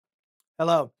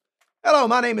Hello. Hello,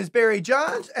 my name is Barry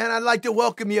Johns, and I'd like to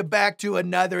welcome you back to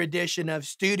another edition of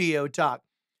Studio Talk.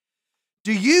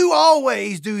 Do you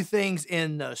always do things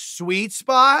in the sweet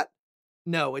spot?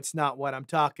 No, it's not what I'm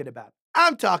talking about.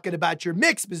 I'm talking about your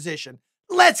mix position.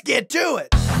 Let's get to it.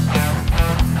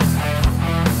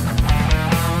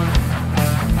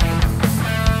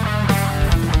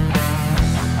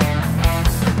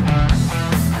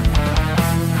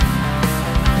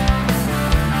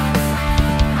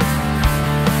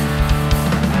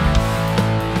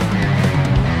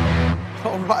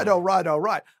 All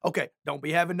right. Okay, don't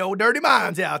be having no dirty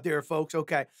minds out there, folks.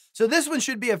 Okay, so this one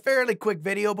should be a fairly quick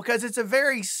video because it's a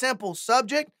very simple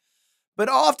subject, but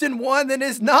often one that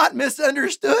is not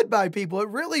misunderstood by people. It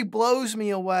really blows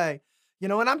me away.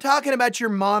 And I'm talking about your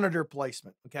monitor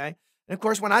placement, okay? And of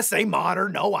course, when I say monitor,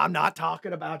 no, I'm not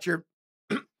talking about your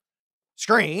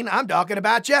screen. I'm talking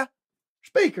about your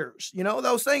speakers.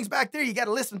 Those things back there you got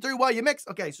to listen through while you mix.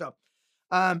 Okay, so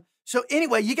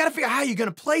anyway, you got to figure out how you're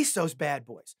going to place those bad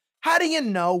boys. How do you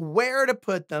know where to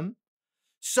put them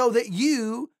so that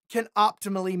you can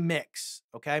optimally mix?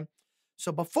 Okay.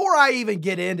 So before I even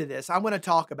get into this, I'm going to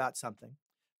talk about something.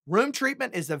 Room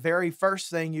treatment is the very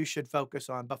first thing you should focus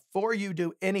on before you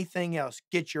do anything else.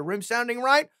 Get your room sounding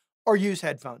right or use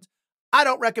headphones. I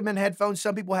don't recommend headphones.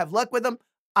 Some people have luck with them.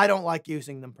 I don't like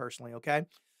using them personally. Okay.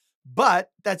 But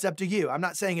that's up to you. I'm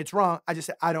not saying it's wrong. I just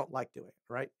say I don't like doing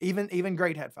it, right? Even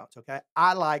great headphones, okay?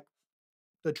 I like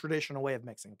the traditional way of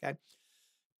mixing, okay?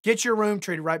 Get your room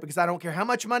treated right because I don't care how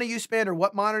much money you spend or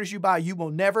what monitors you buy, you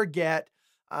will never get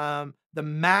the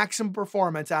maximum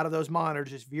performance out of those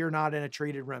monitors if you're not in a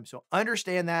treated room. So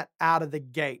understand that out of the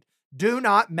gate. Do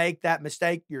not make that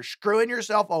mistake. You're screwing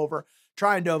yourself over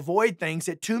trying to avoid things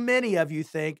that too many of you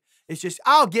think it's just,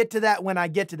 I'll get to that when I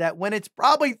get to that, when it's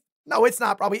probably no, it's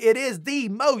not probably. It is the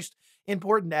most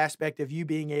important aspect of you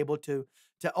being able to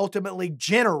ultimately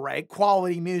generate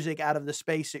quality music out of the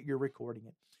space that you're recording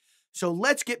in. So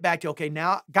let's get back to, okay,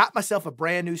 now got myself a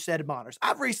brand new set of monitors.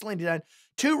 I've recently done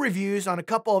 2 reviews on a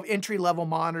couple of entry-level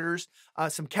monitors,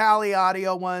 some Kali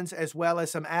audio ones, as well as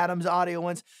some Adams audio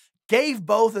ones. Gave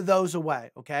both of those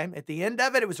away, okay? At the end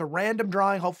of it, it was a random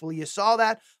drawing. Hopefully you saw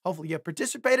that. Hopefully you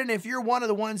participated. And if you're one of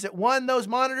the ones that won those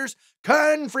monitors,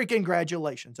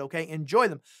 congratulations, okay? Enjoy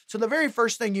them. So the very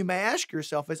first thing you may ask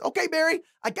yourself is, okay, Barry,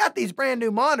 I got these brand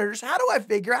new monitors. How do I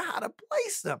figure out how to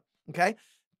place them, okay?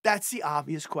 That's the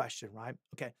obvious question, right?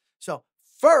 Okay, so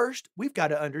first, we've got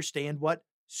to understand what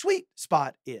sweet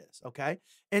spot is, okay?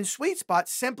 And sweet spot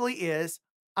simply is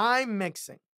I'm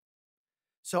mixing.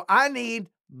 So I need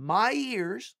my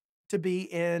ears to be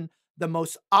in the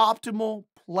most optimal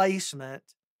placement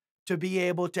to be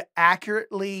able to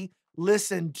accurately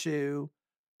listen to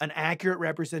an accurate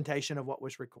representation of what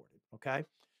was recorded. Okay.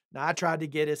 Now I tried to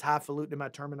get as highfalutin in my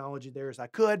terminology there as I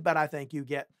could, but I think you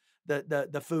get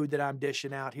the food that I'm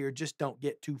dishing out here. Just don't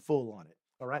get too full on it.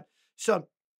 All right. So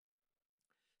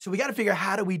we got to figure out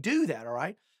how do we do that. All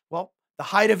right. Well, the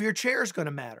height of your chair is going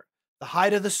to matter. The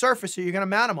height of the surface that you're going to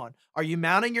mount them on. Are you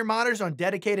mounting your monitors on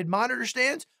dedicated monitor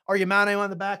stands? Or are you mounting them on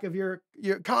the back of your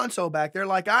console back there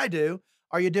like I do?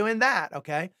 Are you doing that?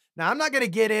 Okay. Now, I'm not going to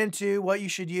get into what you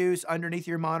should use underneath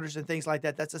your monitors and things like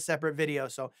that. That's a separate video.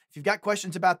 So if you've got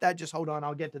questions about that, just hold on.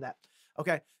 I'll get to that.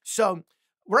 Okay. So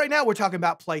right now we're talking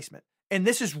about placement. And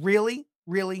this is really,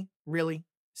 really, really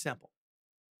simple.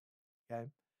 Okay.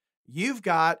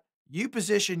 You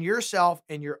position yourself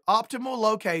in your optimal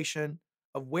location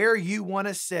of where you want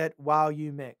to sit while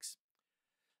you mix.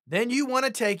 Then you want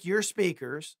to take your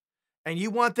speakers and you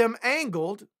want them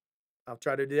angled. I'll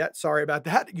try to do that. Sorry about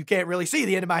that. You can't really see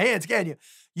the end of my hands, can you?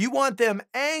 You want them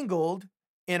angled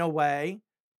in a way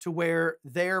to where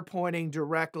they're pointing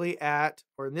directly at,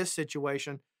 or in this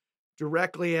situation,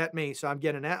 directly at me. So I'm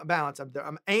getting out balance.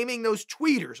 I'm aiming those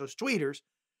tweeters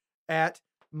at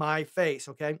my face,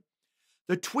 okay?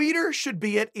 The tweeter should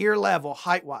be at ear level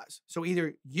height-wise. So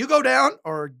either you go down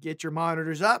or get your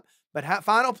monitors up, but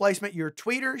final placement, your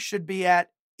tweeter should be at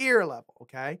ear level,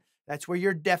 okay? That's where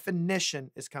your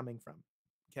definition is coming from,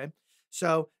 okay?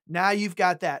 So now you've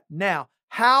got that. Now,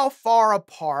 how far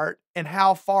apart and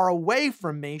how far away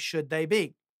from me should they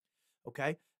be,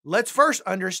 okay? Let's first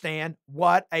understand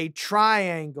what a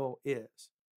triangle is,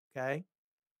 okay?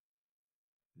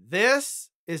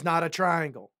 This is not a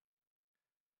triangle.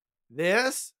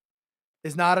 This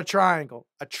is not a triangle.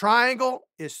 A triangle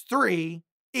is 3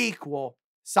 equal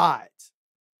sides.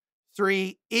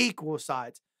 3 equal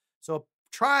sides. So a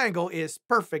triangle is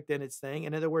perfect in its thing.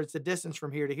 In other words, the distance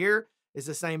from here to here is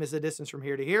the same as the distance from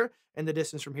here to here, and the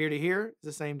distance from here to here is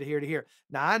the same to here to here.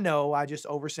 Now, I know I just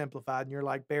oversimplified, and you're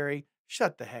like, Barry,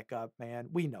 shut the heck up, man.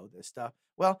 We know this stuff.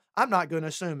 Well, I'm not going to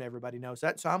assume everybody knows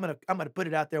that, so I'm gonna put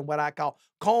it out there in what I call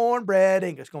cornbread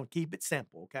English. Going to keep it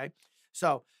simple, okay?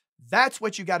 So that's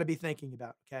what you got to be thinking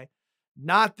about, okay?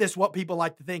 Not this what people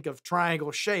like to think of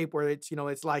triangle shape where it's,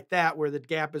 it's like that, where the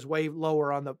gap is way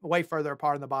lower way further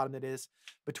apart on the bottom than it is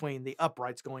between the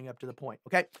uprights going up to the point.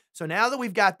 Okay. So now that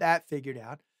we've got that figured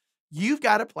out, you've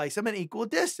got to place them an equal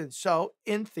distance. So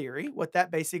in theory, what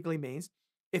that basically means,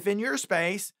 if in your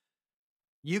space,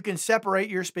 you can separate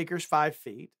your speakers 5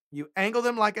 feet, you angle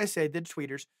them, like I said, the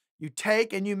tweeters, you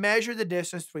take and you measure the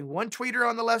distance between one tweeter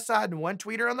on the left side and one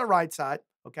tweeter on the right side.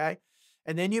 Okay.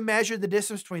 And then you measure the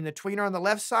distance between the tweeter on the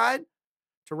left side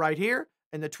to right here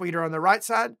and the tweeter on the right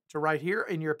side to right here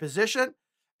in your position.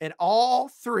 And all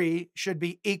three should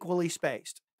be equally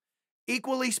spaced.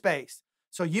 Equally spaced.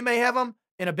 So you may have them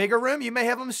in a bigger room. You may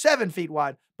have them 7 feet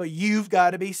wide, but you've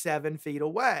got to be 7 feet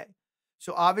away.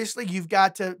 So obviously you've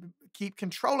got to keep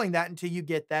controlling that until you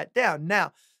get that down.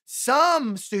 Now,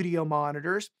 some studio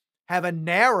monitors have a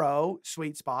narrow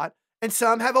sweet spot and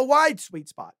some have a wide sweet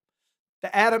spot.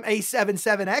 The Adam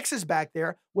A77X is back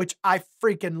there, which I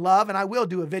freaking love, and I will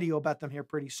do a video about them here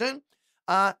pretty soon.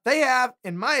 They have,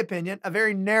 in my opinion, a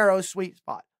very narrow sweet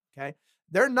spot, okay?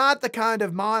 They're not the kind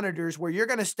of monitors where you're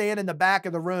going to stand in the back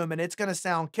of the room and it's going to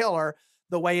sound killer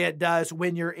the way it does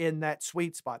when you're in that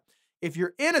sweet spot. If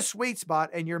you're in a sweet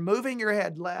spot and you're moving your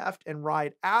head left and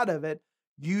right out of it,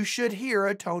 you should hear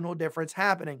a tonal difference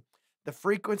happening. The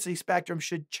frequency spectrum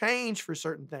should change for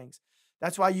certain things.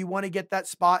 That's why you want to get that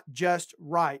spot just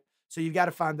right. So you've got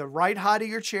to find the right height of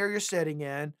your chair you're sitting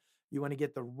in. You want to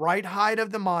get the right height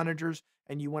of the monitors,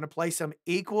 and you want to place them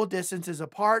equal distances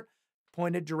apart,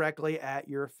 pointed directly at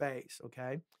your face,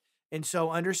 okay? And so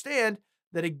understand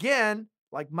that, again,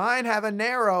 like mine have a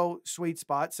narrow sweet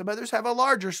spot. Some others have a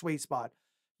larger sweet spot.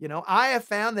 I have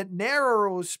found that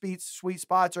narrow sweet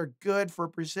spots are good for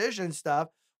precision stuff.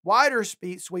 Wider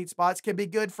sweet spots can be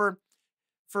good for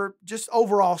just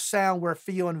overall sound where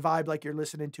feel and vibe like you're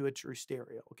listening to a true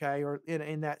stereo, okay? Or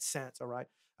in that sense, all right?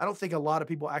 I don't think a lot of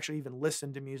people actually even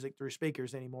listen to music through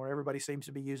speakers anymore. Everybody seems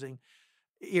to be using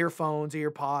earphones,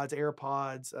 earpods,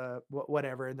 AirPods,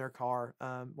 whatever in their car.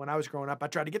 When I was growing up, I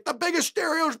tried to get the biggest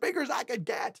stereo speakers I could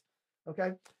get,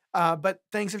 okay? But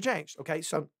things have changed, okay?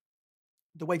 So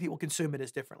the way people consume it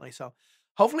is differently. So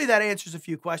hopefully that answers a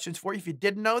few questions for you. If you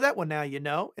didn't know that, well, now you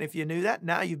know. And if you knew that,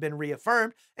 now you've been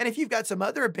reaffirmed. And if you've got some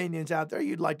other opinions out there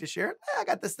you'd like to share, I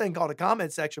got this thing called a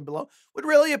comment section below. Would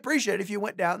really appreciate it if you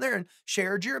went down there and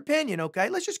shared your opinion, okay?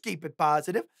 Let's just keep it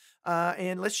positive,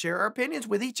 and let's share our opinions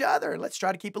with each other. And let's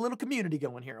try to keep a little community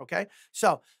going here, okay?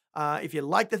 So if you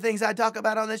like the things I talk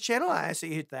about on this channel, I ask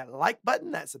you hit that like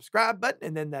button, that subscribe button,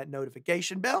 and then that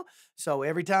notification bell. So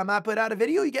every time I put out a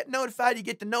video, you get notified, you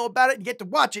get to know about it, you get to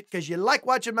watch it because you like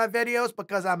watching my videos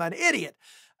because I'm an idiot.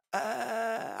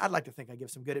 I'd like to think I give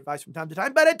some good advice from time to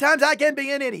time, but at times I can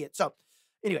be an idiot. So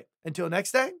anyway, until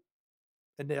next time,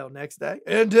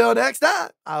 I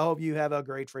hope you have a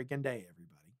great freaking day, everybody.